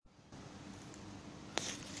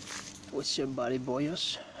What's your body,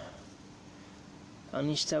 boyos?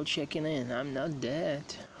 Only stop checking in. I'm not dead.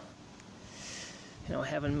 I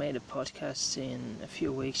haven't made a podcast in a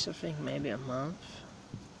few weeks, I think, maybe a month.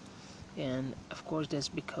 And of course, that's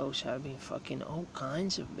because I've been fucking all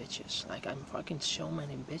kinds of bitches. Like, I'm fucking so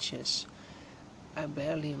many bitches. I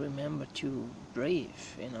barely remember to breathe.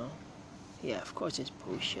 Yeah, of course, it's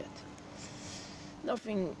bullshit.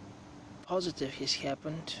 Nothing positive has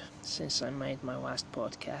happened since I made my last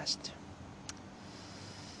podcast.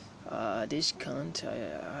 This cunt,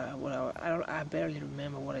 I barely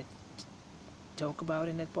remember what I talk about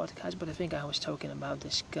in that podcast, but I think I was talking about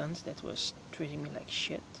this cunt that was treating me like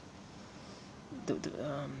shit.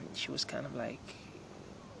 She was kind of like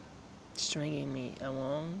stringing me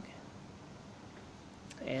along,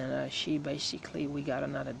 and we got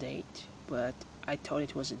another date, but I thought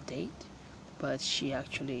it was a date, but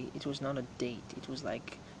it was not a date. It was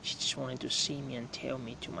like she just wanted to see me and tell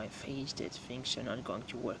me to my face that things are not going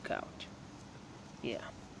to work out. Yeah,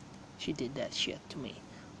 she did that shit to me.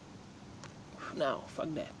 No,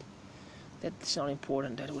 fuck that. That's not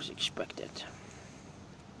important. That was expected.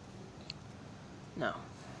 Now,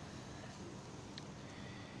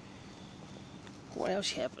 what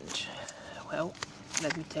else happened? Well,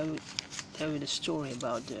 let me tell you the story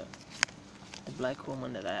about the black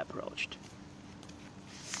woman that I approached.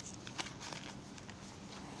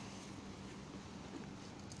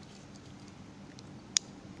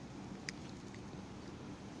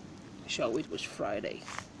 So it was Friday,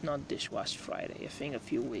 not this last Friday, I think a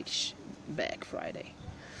few weeks back Friday.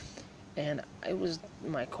 And it was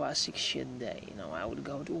my classic shit day. I would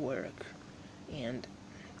go to work, and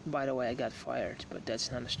by the way, I got fired, but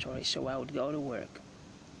that's not a story. So I would go to work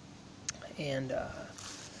and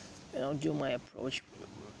do my approach.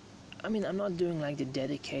 I mean, I'm not doing like the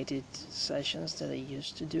dedicated sessions that I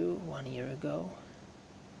used to do 1 year ago,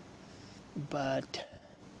 but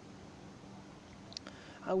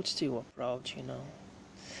I would still approach.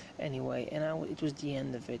 Anyway, and it was the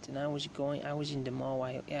end of it, and I was in the mall.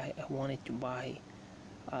 I wanted to buy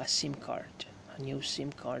a SIM card, a new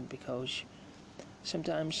SIM card, because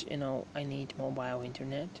sometimes I need mobile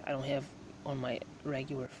internet. I don't have on my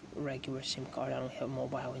regular SIM card. I don't have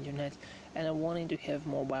mobile internet, and I wanted to have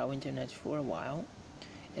mobile internet for a while.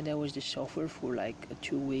 And there was this offer for like a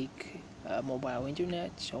 2-week mobile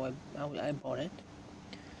internet, so I bought it,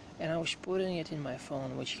 and I was putting it in my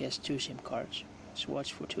phone, which has 2 SIM cards.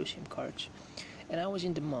 Swatch for 2 SIM cards, and I was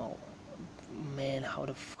in the mall. Man, how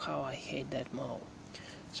I hate that mall.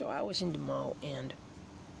 So I was in the mall, and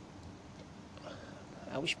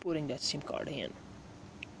I was putting that SIM card in,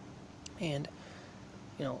 and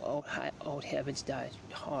old habits die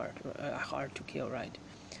hard to kill, right?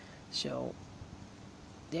 So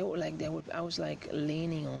I was like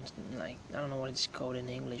leaning on, like, I don't know what it's called in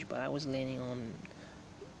English, but I was leaning on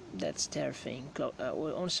that stair thing,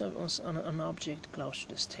 on an object close to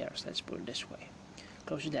the stairs. Let's put it this way,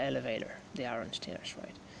 close to the elevator. They are on stairs,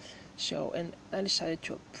 right? So, and I decided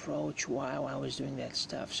to approach while I was doing that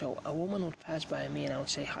stuff. So a woman would pass by me, and I would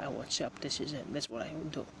say, "Hi, what's up?" This is it. That's what I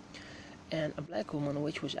would do. And a black woman,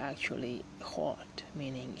 which was actually hot,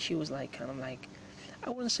 meaning she was like kind of like, I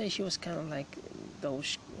wouldn't say she was kind of like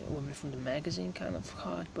those women from the magazine kind of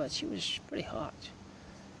hot, but she was pretty hot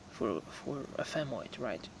for a femoid,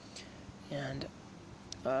 right? And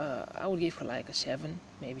I would give her like a 7,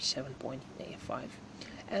 maybe 7.5.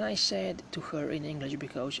 And I said to her in English,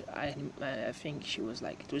 because I think she was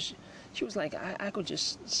like, I could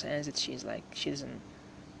just sense that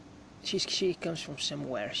she comes from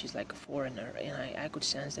somewhere. She's like a foreigner, and I could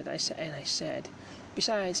sense that. I said,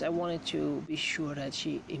 besides, I wanted to be sure that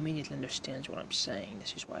she immediately understands what I'm saying.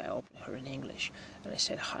 This is why I opened her in English, and I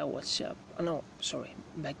said, "Hi, what's up?" Oh no, sorry,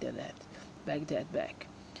 back.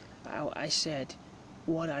 I said,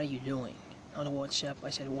 "What are you doing?" On WhatsApp,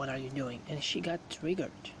 I said, "What are you doing?" And she got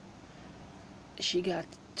triggered.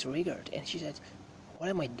 And she said, "What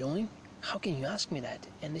am I doing? How can you ask me that?"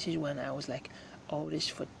 And this is when I was like, "Oh, this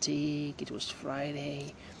fatigue. It was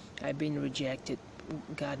Friday. I've been rejected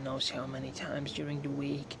God knows how many times during the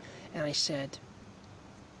week." And I said,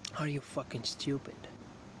 "Are you fucking stupid?"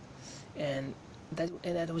 And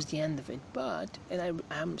that was the end of it. But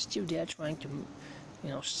I'm still there trying to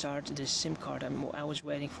start this SIM card. I was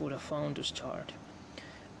waiting for the phone to start,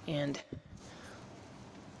 and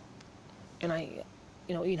I,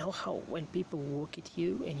 how when people look at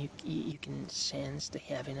you and you can sense the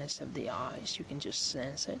heaviness of the eyes, you can just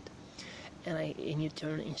sense it, and you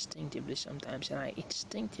turn instinctively sometimes, and I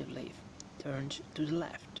instinctively turned to the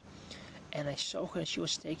left, and I saw her. She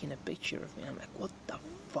was taking a picture of me. I'm like, what the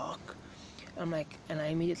fuck? I'm like, and I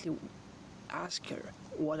immediately ask her,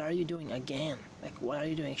 what are you doing again? Like, what are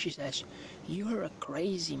you doing? She says, you're a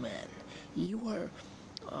crazy man. You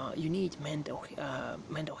need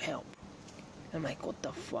mental help. I'm like, what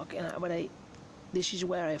the fuck? This is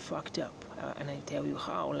where I fucked up, and I tell you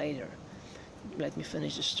how later. Let me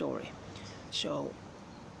finish the story. So,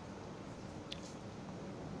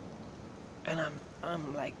 and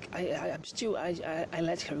I'm like, I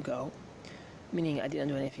let her go, meaning I didn't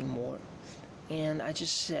do anything more. And I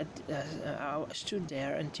just said, I stood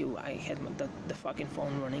there until I had the fucking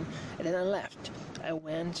phone running, and then I left. I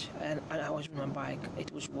went, and I was with my bike.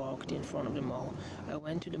 It was walked in front of the mall. I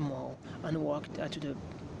went to the mall and walked to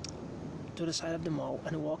the side of the mall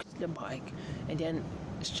and walked the bike, and then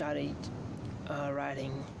started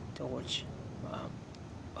riding towards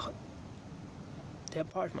the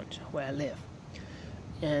apartment where I live.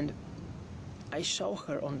 And I saw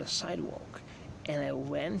her on the sidewalk, and I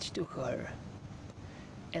went to her,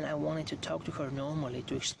 and I wanted to talk to her normally,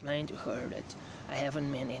 to explain to her that I haven't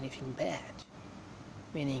meant anything bad.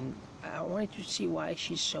 Meaning, I wanted to see why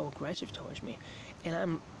she's so aggressive towards me. And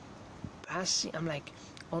I'm like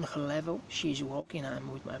on her level, she's walking, I'm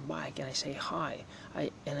with my bike, and I say hi. I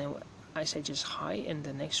say just hi, and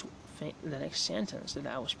the next sentence that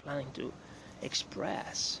I was planning to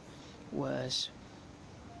express was,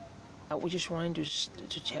 I was just wanting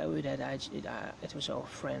to tell you that it was all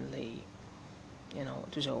friendly.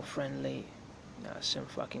 It was all friendly. Some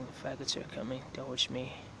fucking faggots are coming towards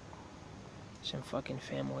me. Some fucking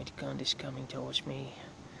femoid cunt is coming towards me.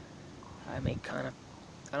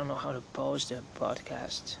 I don't know how to pause the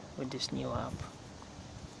podcast with this new app.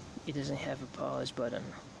 It doesn't have a pause button.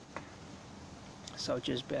 So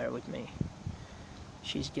just bear with me.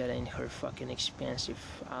 She's getting her fucking expensive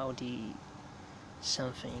Audi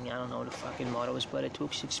something. I don't know the fucking models, but it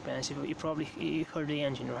looks expensive. You heard the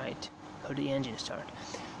engine, right? Heard the engine start.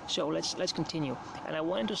 So let's continue. And I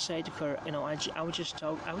wanted to say to her, I would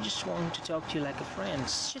just want to talk to you like a friend,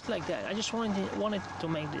 shit like that. I just wanted to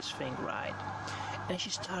make this thing right. And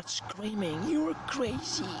she starts screaming, "You're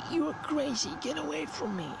crazy! You're crazy! Get away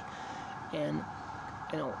from me!" And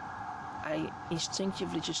I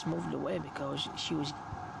instinctively just moved away because she was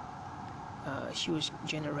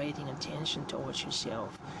generating attention towards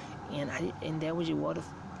herself, and there was a lot of,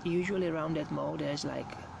 usually around that mall there's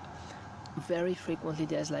like, very frequently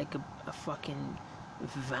there's like a fucking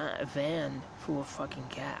van full of fucking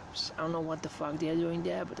cabs. I don't know what the fuck they're doing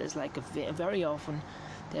there, but there's like very often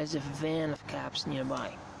there's a van of cabs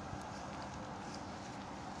nearby.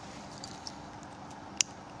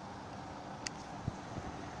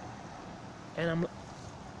 And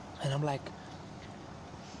I'm like,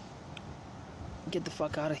 get the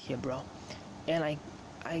fuck out of here, bro. And I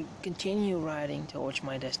continue riding towards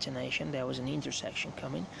my destination. There was an intersection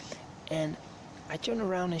coming, and I turn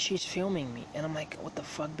around and she's filming me, and I'm like, what the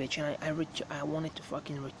fuck, bitch? And I wanted to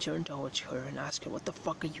fucking return towards her and ask her, what the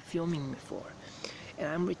fuck are you filming me for? And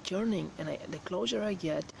I'm returning, and the closer I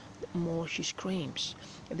get, the more she screams.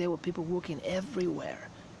 And there were people walking everywhere,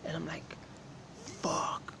 and I'm like,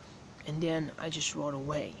 fuck. And then I just rode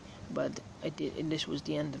away. But this was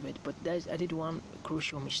the end of it. But I did one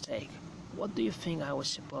crucial mistake. What do you think I was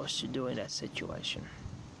supposed to do in that situation?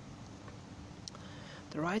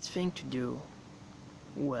 The right thing to do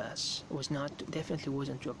definitely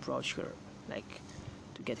wasn't to approach her, like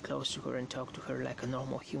to get close to her and talk to her like a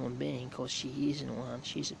normal human being, because she isn't one.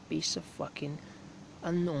 She's a piece of fucking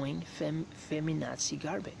annoying feminazi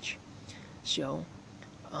garbage. So,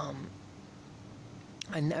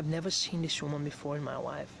 I've never seen this woman before in my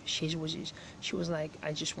life. She was like,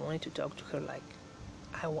 I just wanted to talk to her like,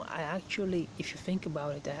 I actually, if you think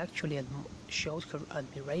about it, I actually showed her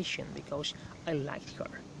admiration because I liked her.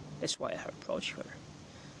 That's why I approached her.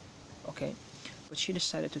 Okay? But she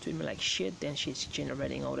decided to treat me like shit, then she's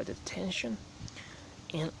generating all that attention.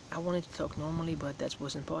 And I wanted to talk normally, but that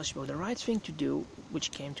wasn't possible. The right thing to do,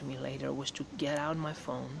 which came to me later, was to get out my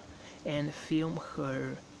phone and film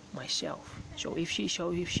her myself. So if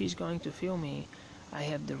she's going to film me, I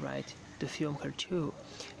have the right to film her too.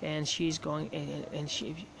 And she's going, and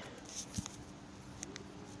she...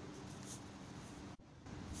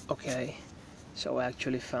 Okay, so I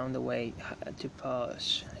actually found a way to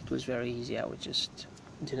pause. It was very easy. I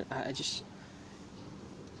just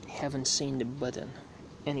haven't seen the button.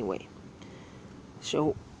 Anyway,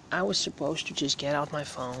 so I was supposed to just get out my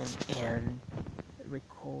phone and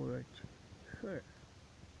record her,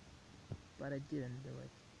 but I didn't do it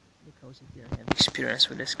because I didn't have experience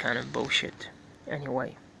with this kind of bullshit.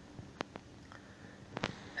 Anyway,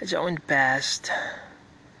 as I went past,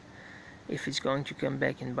 if it's going to come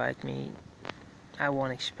back and bite me, I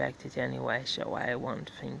won't expect it anyway, so I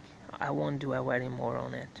won't think I won't do any more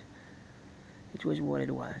on it. It was what it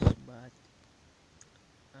was, but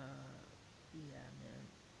yeah, man,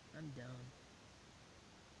 I'm done.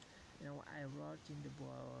 I wrote in the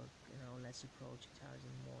book, let's approach 1,000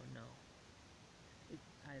 more. No,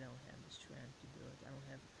 I don't have the strength to do it. I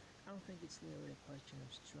don't think it's really a question of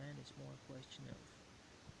strength. It's more a question of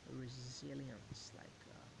resilience, like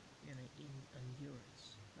in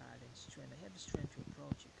endurance rather than strength. I have the strength to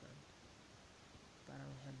approach a current, but I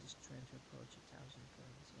don't have the strength to approach 1,000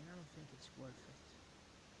 currents, and I don't think it's worth it.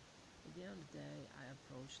 At the end of the day, I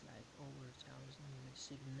approached like over 1,000, even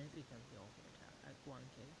significantly over at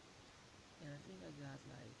 1K, and I think I got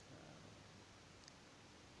like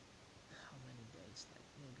how many days? Like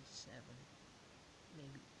maybe 7,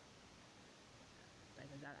 maybe I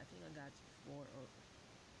think I got four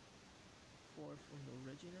from the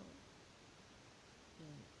original,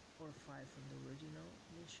 and or 5 from the original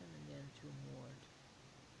mission, and then 2 more.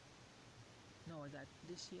 No, I got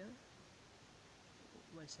this year.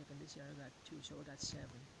 Wait a second, this year I got 2, so I got 7.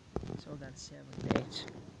 So I got 7 dates.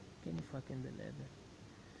 Can you fucking believe it?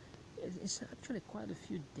 It's actually quite a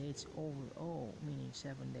few dates overall, meaning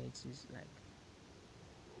 7 dates is like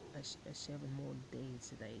 7 more dates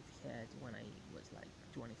that I had when I was like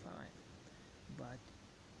 25. But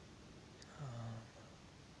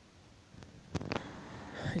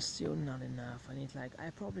it's still not enough. I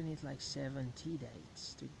probably need like 70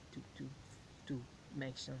 dates to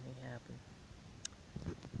make something happen.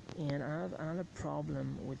 And another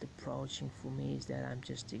problem with approaching for me is that I'm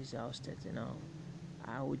just exhausted.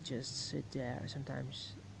 I would just sit there.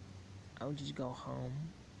 Sometimes I would just go home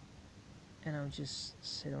and I would just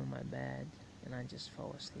sit on my bed and I just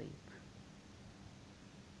fall asleep.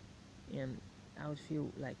 And I would feel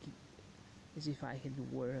like as if I had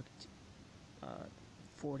worked a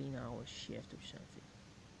 14-hour shift or something.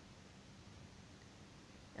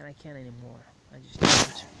 And I can't anymore. I just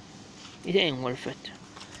can't. It ain't worth it.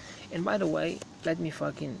 And by the way, let me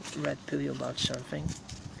fucking red pill you about something.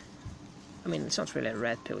 I mean, it's not really a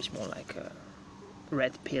red pill, it's more like a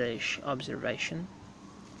red pillish observation.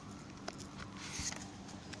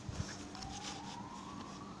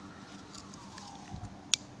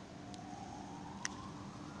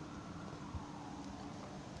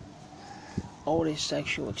 All this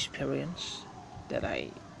sexual experience that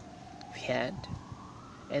I had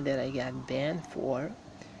and that I got banned for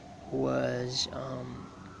was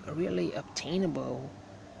really obtainable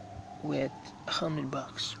with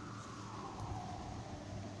 $100.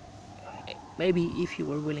 Maybe if you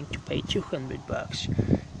were willing to pay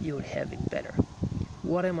 $200, you would have it better.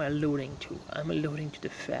 What am I alluding to? I'm alluding to the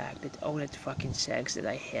fact that all that fucking sex that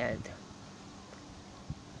I had,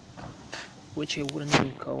 which I wouldn't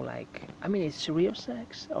even call like, I mean, it's real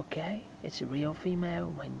sex, okay? It's a real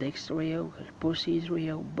female, my dick's real, her pussy is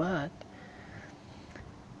real, but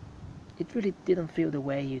it really didn't feel the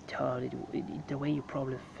way you thought the way you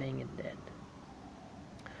probably think it did.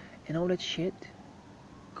 And all that shit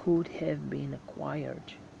could have been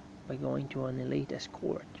acquired by going to an elite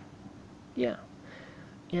escort. Yeah.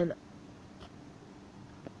 And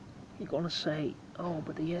you're gonna say, oh,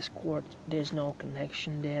 but the escort, there's no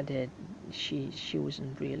connection there, that she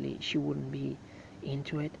wouldn't be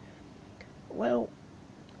into it. Well,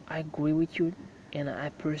 I agree with you, and I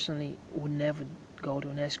personally would never go to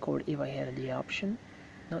an escort if I had the option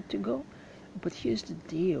not to go. But here's the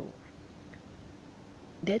deal.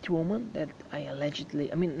 That woman that I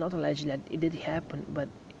mean, not allegedly, that it did happen, but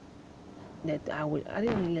that I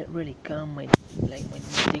didn't really come, my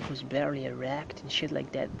dick was barely erect and shit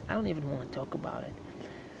like that. I don't even want to talk about it.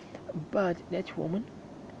 But that woman,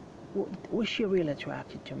 was she really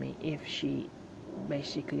attracted to me if she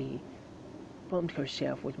basically pumped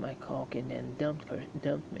herself with my cock and then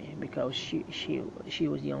dumped me because she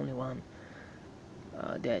was the only one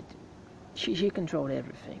that she controlled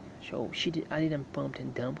everything. So I didn't pump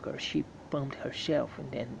and dump her. She pumped herself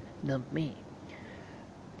and then dumped me.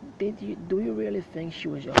 Do you really think she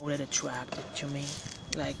was all that attracted to me?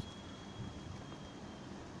 Like,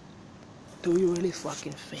 do you really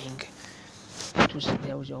fucking think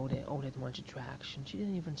there was all that much attraction? She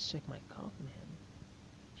didn't even suck my cock, man.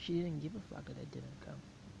 She didn't give a fuck that I didn't come.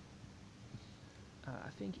 I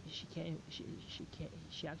think she came.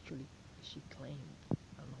 She actually claimed.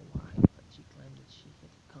 I don't know why, but she claimed that she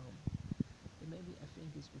had come. And maybe I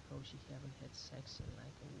think it's because she haven't had sex in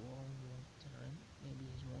like a long, long time. Maybe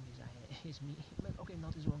as long as as me. But okay,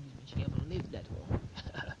 not as long as me. She haven't lived that long.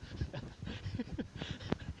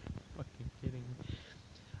 Fucking kidding me.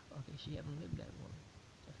 Okay, she haven't lived that long,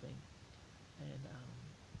 I think. And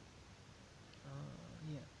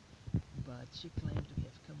yeah. But she claimed to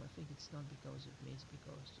have come. I think it's not because of me. It's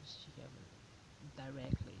because she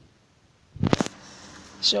directly.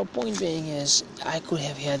 So point being is, I could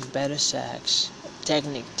have had better sex,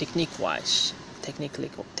 technique-wise,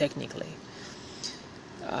 technically,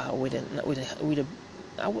 with an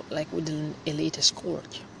elite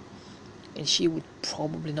escort, and she would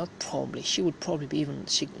probably not probably she would probably be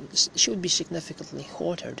she would be significantly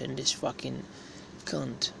hotter than this fucking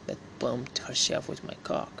cunt that bumped herself with my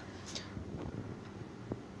cock.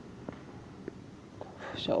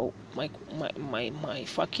 So my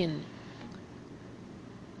fucking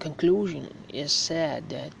conclusion is sad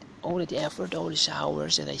that all the effort, all these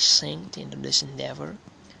hours that I sank into this endeavor,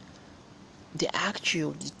 the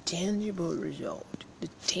tangible result, at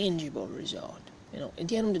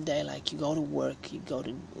the end of the day, like, you go to work, you go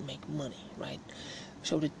to make money, right?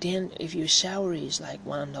 So if your salary is like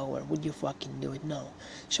 $1, would you fucking do it? No.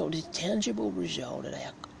 So the tangible result that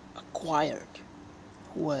I acquired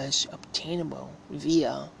was obtainable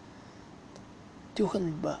via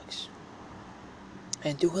 $200.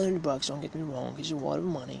 And $200, don't get me wrong, is a lot of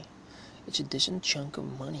money. It's a decent chunk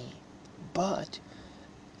of money. But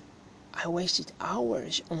I wasted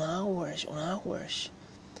hours on hours on hours.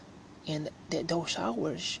 And those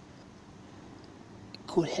hours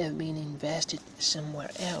could have been invested somewhere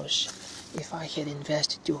else if I had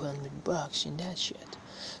invested $200 in that shit.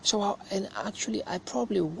 So, I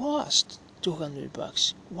probably lost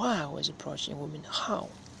 $200 while I was approaching women. How?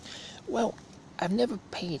 Well, I've never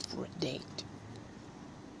paid for a date.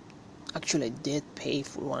 Actually, I did pay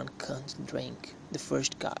for one cunt drink. The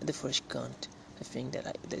first cunt, I think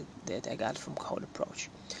that I got from Cold Approach.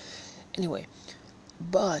 Anyway,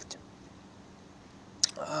 but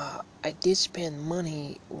I did spend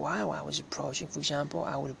money while I was approaching. For example,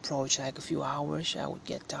 I would approach like a few hours, I would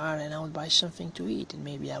get tired, and I would buy something to eat, and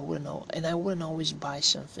maybe I wouldn't always buy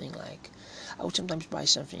something like, I would sometimes buy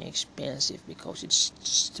something expensive because it's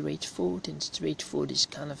street food, and street food is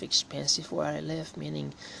kind of expensive where I live,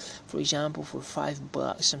 meaning, for example, for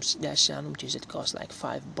 $5, there are sandwiches that cost like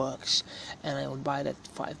 $5, and I would buy that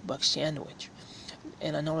 $5 sandwich.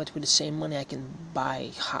 And I know that with the same money I can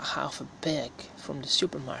buy half a pig from the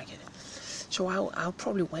supermarket. So I'll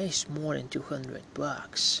probably waste more than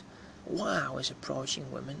 $200 while I was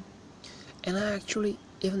approaching women. And I actually,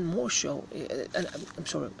 even more so,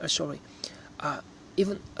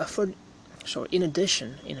 in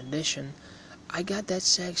addition, I got that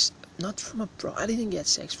sex not from I didn't get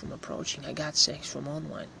sex from approaching, I got sex from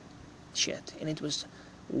online shit, and it was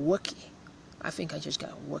wacky. I think I just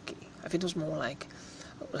got wacky. I think it was more like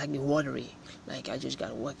the watery, like I just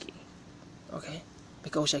got wacky, okay?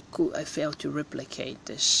 Because I failed to replicate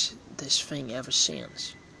this thing ever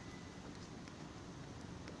since.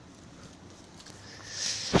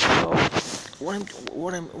 So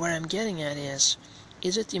where I'm getting at is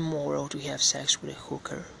it immoral to have sex with a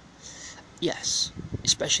hooker? Yes,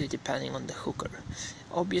 especially depending on the hooker.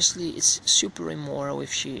 Obviously, it's super immoral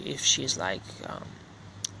if she's like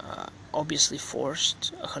obviously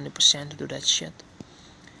forced 100% to do that shit.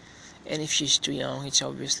 And if she's too young, it's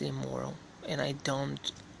obviously immoral. And I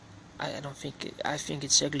think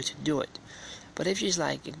it's ugly to do it. But if she's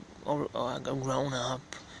like a grown up,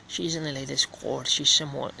 she's in the latest court, she's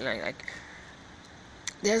somewhat like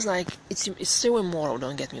there's like it's still immoral.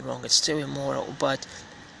 Don't get me wrong, it's still immoral. But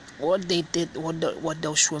what they did, what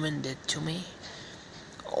those women did to me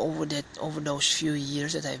over those few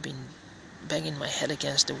years that I've been banging my head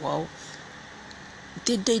against the wall,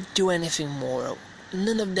 did they do anything moral?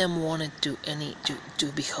 None of them wanted to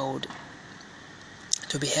be held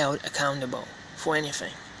accountable for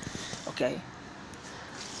anything. Okay?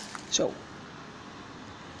 So,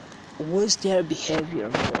 was their behavior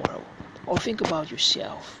moral? Or think about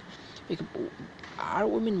yourself. Are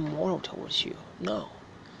women moral towards you? No.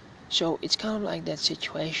 So it's kind of like that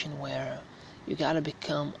situation where you gotta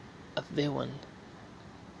become a villain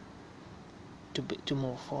to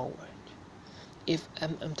move forward. If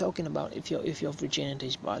I'm talking about if your virginity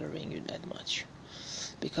is bothering you that much,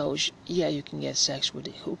 because yeah, you can get sex with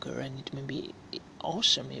a hooker and it may be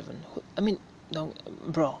awesome even. I mean, no,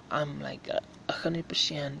 bro, I'm like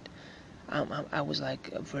 100%. I was like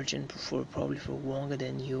a virgin probably for longer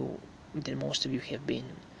than most of you had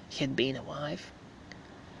been alive,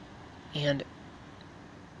 and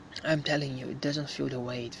I'm telling you, it doesn't feel the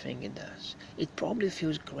way it think it does. It probably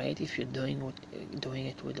feels great if you're doing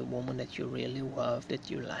it with a woman that you really love,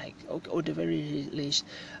 that you like, or at the very least,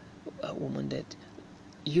 a woman that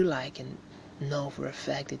you like and know for a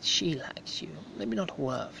fact that she likes you. Maybe not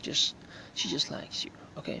love, she just likes you.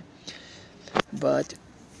 Okay, but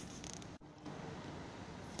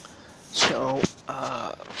so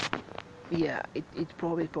yeah, it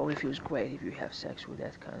probably feels great if you have sex with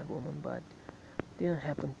that kind of woman, but Didn't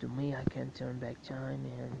happen to me. I can't turn back time,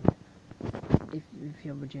 and if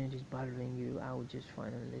your virginity is bothering you, I would just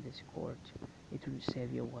finally this court. It would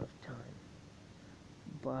save you a lot of time.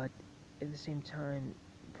 But at the same time,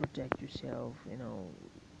 protect yourself.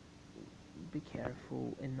 Be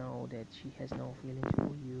careful and know that she has no feelings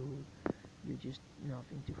for you. You're just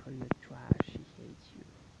nothing to her. You're trash. She hates you.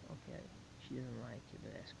 Okay, she doesn't like you.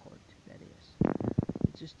 The escort, that is.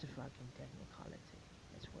 It's just a fucking technicality.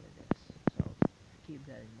 That's what it is. So keep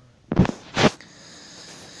that in mind.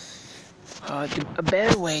 A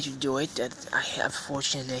better way to do it that I have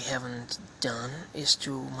fortunately haven't done is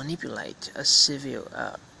to manipulate a civil.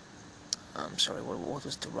 I'm sorry. What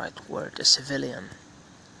was the right word? A civilian,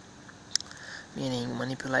 meaning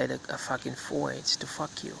manipulate a fucking femoids to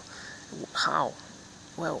fuck you. How?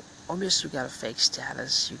 Well, obviously you gotta fake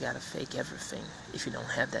status. You gotta fake everything. If you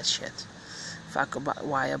don't have that shit, fuck about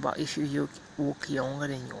why about if you look younger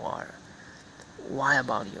than you are. Why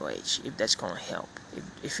about your age? If that's gonna help.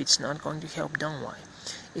 If it's not going to help, don't lie.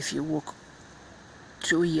 If you look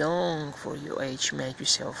too young for your age, make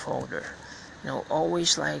yourself older.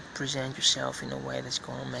 Always like present yourself in a way that's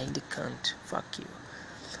gonna make the cunt fuck you.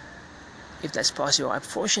 If that's possible.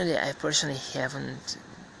 Unfortunately, I personally haven't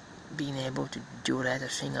been able to do that. I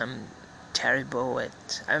think I'm terrible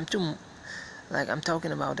at. I'm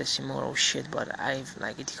talking about this immoral shit, but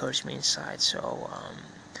it hurts me inside. So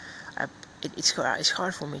it's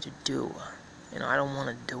hard for me to do. I don't want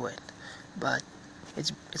to do it, but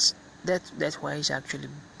it's that way is actually,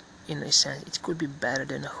 in a sense, it could be better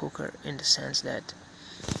than a hooker in the sense that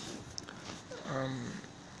um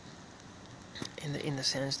in the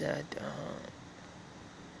sense that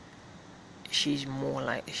she's more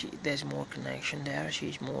like there's more connection there.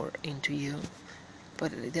 She's more into you,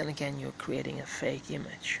 but then again, you're creating a fake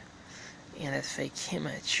image, and that fake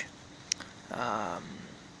image um,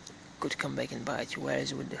 could come back and bite you.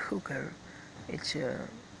 Whereas with the hooker, it's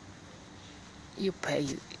you pay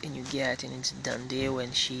and you get, and it's a done deal,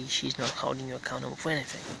 and she's not holding you accountable for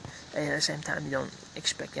anything. And at the same time, you don't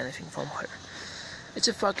expect anything from her. It's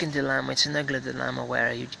a fucking dilemma. It's an ugly dilemma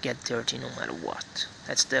where you get dirty no matter what.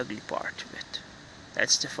 That's the ugly part of it.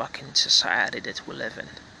 That's the fucking society that we live in.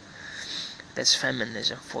 That's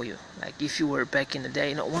feminism for you. Like if you were back in the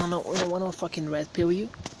day, wanna fucking red pill you?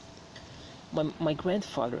 My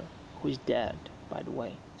grandfather, who is dead, by the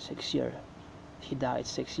way, 6 years. He died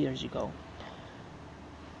 6 years ago.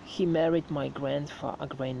 He married my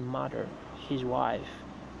grandmother, his wife,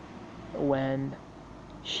 when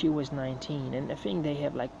she was 19, and I think they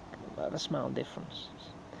have like a small difference.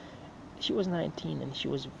 She was 19 and she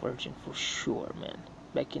was a virgin for sure, man.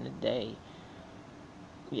 Back in the day,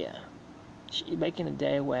 yeah. Back in the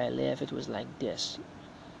day where I live, it was like this: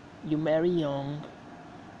 you marry young,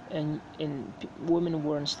 and women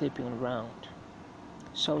weren't sleeping around.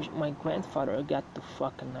 So my grandfather got to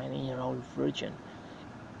fuck a 19-year-old virgin,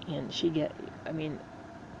 and she get. I mean,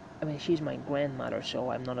 she's my grandmother,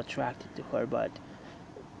 so I'm not attracted to her, but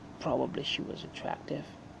probably she was attractive.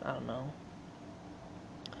 I don't know.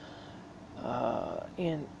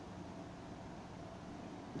 And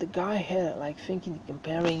the guy had like thinking,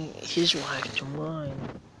 comparing his wife to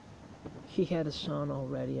mine. He had a son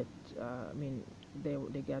already.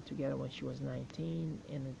 They got together when she was 19,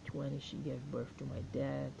 and at 20 she gave birth to my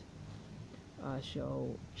dad.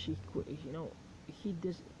 So she could, he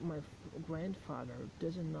does. My grandfather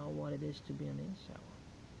doesn't know what it is to be an incel,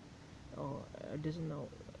 or doesn't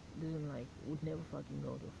like, would never fucking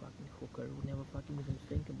go to a fucking hooker, would never fucking even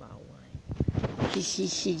think about why.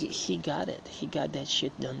 He got it. He got that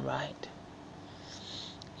shit done right.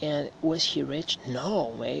 And was he rich?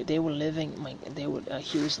 No, mate. They were living.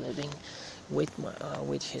 He was living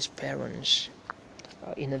with his parents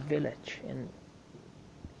in a village, and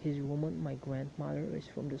his woman, my grandmother, is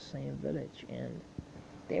from the same village, and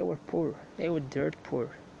they were poor. They were dirt poor.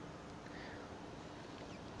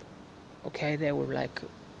 Okay, they were like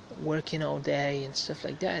working all day and stuff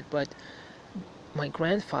like that. But my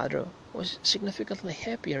grandfather was significantly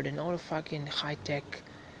happier than all the fucking high tech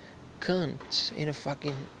cunts in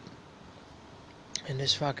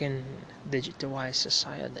this fucking digitalized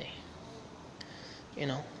society. You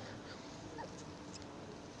know,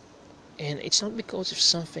 and it's not because of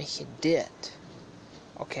something he did.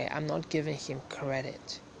 Okay, I'm not giving him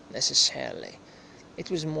credit necessarily. It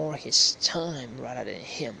was more his time rather than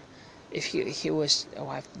him. If he was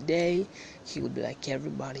alive today, he would be like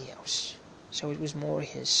everybody else. So it was more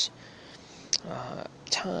his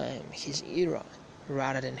time, his era,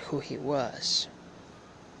 rather than who he was.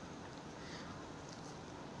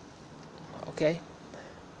 Okay?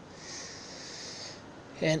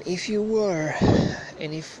 And if you were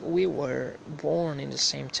And if we were born in the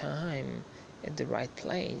same time at the right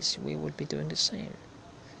place, we would be doing the same.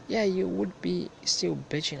 Yeah, you would be still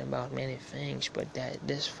bitching about many things, but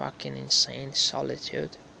this fucking insane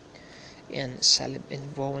solitude and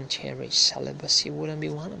involuntary celibacy wouldn't be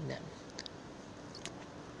one of them.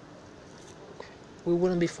 We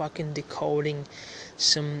wouldn't be fucking decoding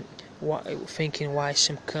thinking why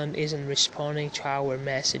some cunt isn't responding to our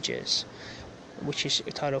messages, which is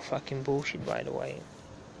total fucking bullshit, by the way.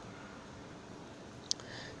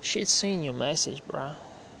 She'd seen your message, bruh.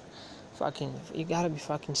 Fucking, you gotta be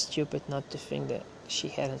fucking stupid not to think that she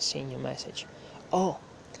hadn't seen your message. Oh,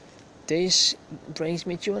 this brings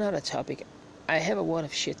me to another topic. I have a lot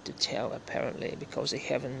of shit to tell, apparently, because I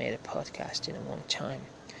haven't made a podcast in a long time.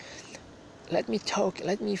 Let me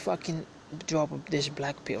fucking drop this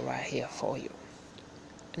black pill right here for you.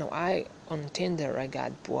 You know, on Tinder, I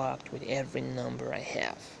got blocked with every number I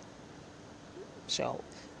have. So,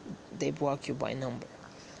 they block you by number.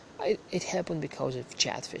 It happened because of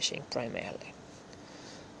catfishing, primarily.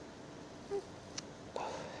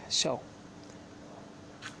 So,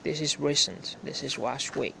 this is recent. This is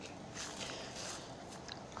last week.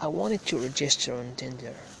 I wanted to register on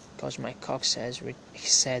Tinder because my cock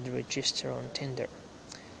said register on Tinder,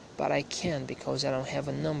 but I can't because I don't have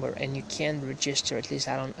a number, and you can't register. At least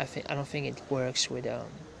I don't think it works with a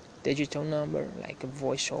digital number like a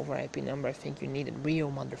voice over IP number. I think you need a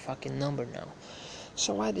real motherfucking number now.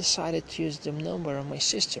 So I decided to use the number of my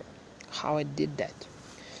sister. How I did that?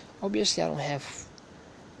 Obviously, I don't have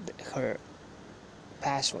her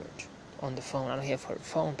password on the phone. I don't have her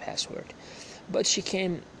phone password. But she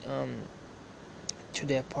came to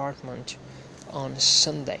the apartment on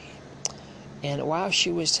Sunday, and while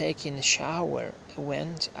she was taking a shower,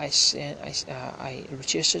 I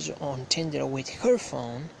registered on Tinder with her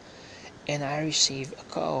phone, and I received a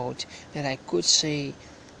code that I could see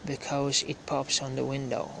because it pops on the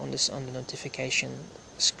window on the notification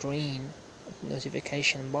screen,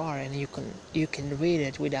 notification bar, and you can read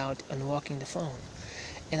it without unlocking the phone.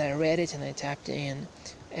 And I read it and I tapped in,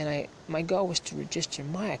 and my goal was to register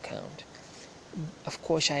my account. Of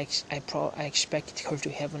course, I expected her to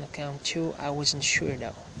have an account too. I wasn't sure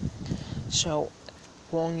though. So,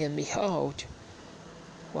 long and behold,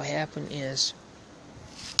 what happened is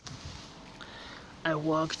I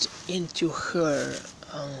walked into her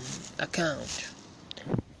account,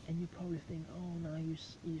 and you probably think, oh, now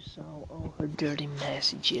you saw all her dirty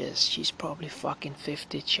messages. She's probably fucking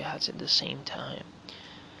 50 chats at the same time.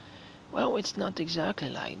 Well, it's not exactly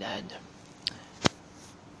like that.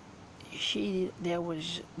 There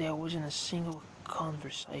wasn't a single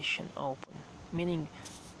conversation open, meaning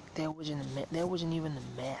there wasn't even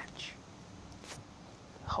a match.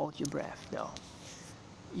 Hold your breath, though.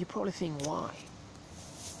 You probably think why.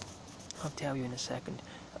 I'll tell you in a second.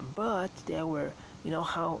 But there were, you know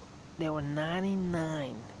how there were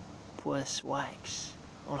 99 plus likes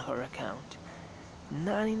on her account.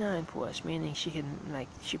 99 plus, meaning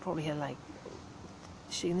she probably had like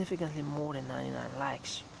significantly more than 99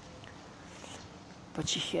 likes. But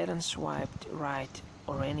she hadn't swiped right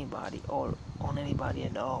or anybody or on anybody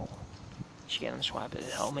at all. She hadn't swiped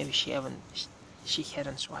at all. Maybe she hadn't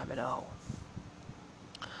swiped at all.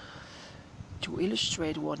 To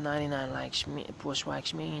illustrate what 99 plus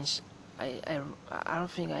likes means, I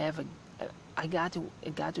don't think I got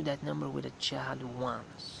to that number with a child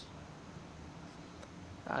once.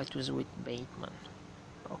 It was with Bateman,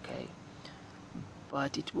 okay.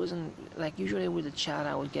 But it wasn't like usually with a child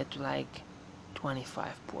I would get to like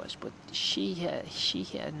 25 plus, but she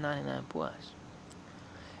had 99 plus.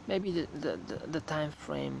 Maybe the time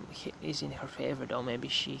frame is in her favor, though. Maybe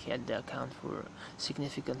she had the account for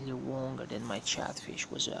significantly longer than my chatfish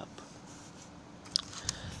was up.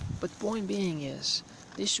 But point being is,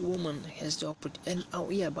 this woman has the opportunity, and oh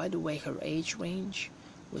yeah, by the way, her age range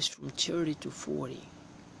was from 30 to 40.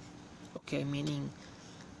 Okay, meaning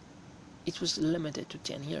it was limited to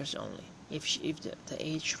 10 years only. If the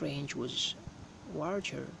age range was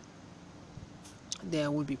larger,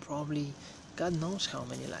 there would be probably God knows how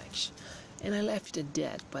many likes. And I left it at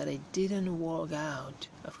that, but I didn't walk out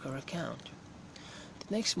of her account.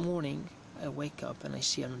 The next morning, I wake up and I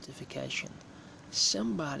see a notification.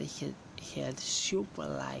 Somebody had super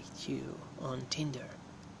liked you on Tinder.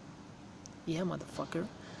 Yeah, motherfucker.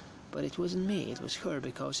 But it wasn't me, it was her,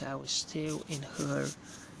 because I was still in her.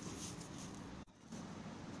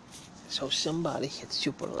 So somebody had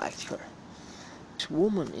super liked her. This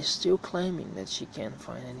woman is still claiming that she can't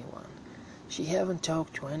find anyone. She haven't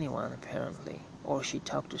talked to anyone apparently, or she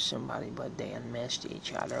talked to somebody but they unmatched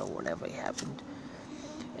each other or whatever happened.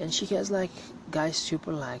 And she has like guys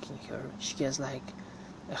super liking her. She has like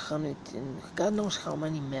 100, and God knows how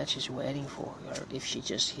many matches waiting for her if she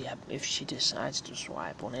decides to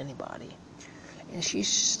swipe on anybody. And she's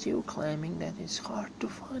still claiming that it's hard to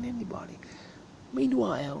find anybody.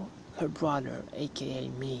 Meanwhile, her brother, aka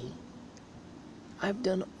me, I've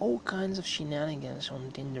done all kinds of shenanigans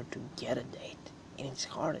on Tinder to get a date, and it's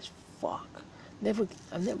hard as fuck.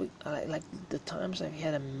 I've never, like the times I've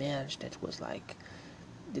had a match that was like,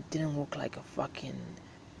 that didn't look like a fucking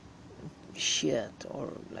shit,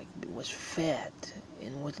 or like it was fat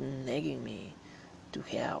and wasn't nagging me to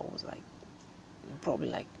hell, was like, probably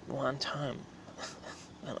like one time.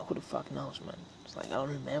 I don't know, who the fuck knows, man. It's like, I don't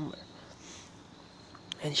remember.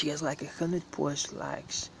 And she has like 100 push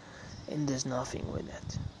likes, and there's nothing with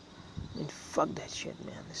it. I mean, fuck that shit,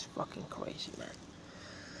 man. It's fucking crazy, man.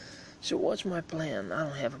 So what's my plan? I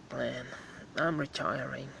don't have a plan. I'm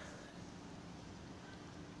retiring.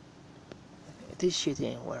 This shit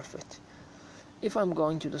ain't worth it. If I'm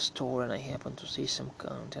going to the store and I happen to see some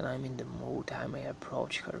cunt and I'm in the mood, I may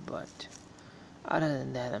approach her, but other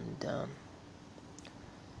than that, I'm done.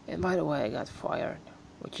 And by the way, I got fired,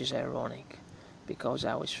 which is ironic, because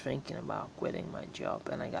I was thinking about quitting my job,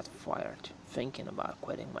 and I got fired thinking about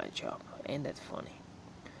quitting my job. Ain't that funny?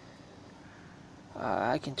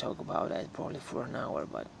 I can talk about that probably for an hour,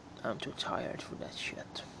 but I'm too tired for that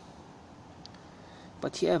shit.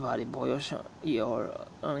 But yeah, buddy, boyos, your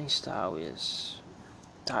uninstall is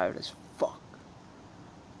tired as fuck.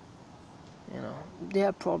 You know, there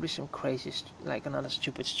are probably some crazy, like another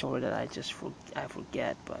stupid story that I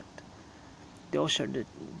forget, but those are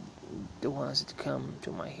the ones that come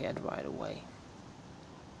to my head right away.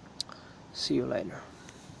 See you later.